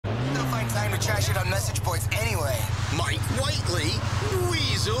trash it on message boards anyway. Mike Whiteley,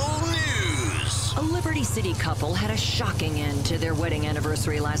 Weasel News. A Liberty City couple had a shocking end to their wedding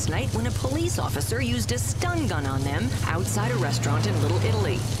anniversary last night when a police officer used a stun gun on them outside a restaurant in Little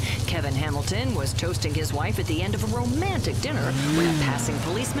Italy. Kevin Hamilton was toasting his wife at the end of a romantic dinner when a passing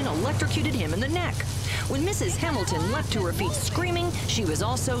policeman electrocuted him in the neck. When Mrs. Hamilton leapt to her feet screaming, she was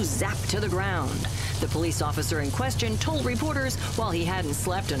also zapped to the ground. The police officer in question told reporters while he hadn't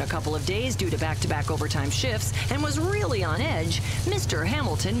slept in a couple of days due to back-to-back overtime shifts and was really on edge, Mr.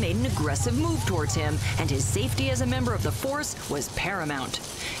 Hamilton made an aggressive move towards him, and his safety as a member of the force was paramount.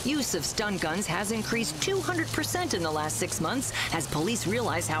 Use of stun guns has increased 200% in the last 6 months as police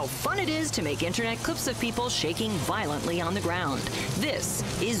realize how fun it is to make internet clips of people shaking violently on the ground. This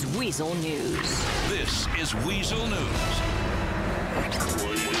is Weasel News. This is Weasel News.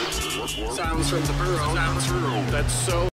 Sounds from the borough. That's so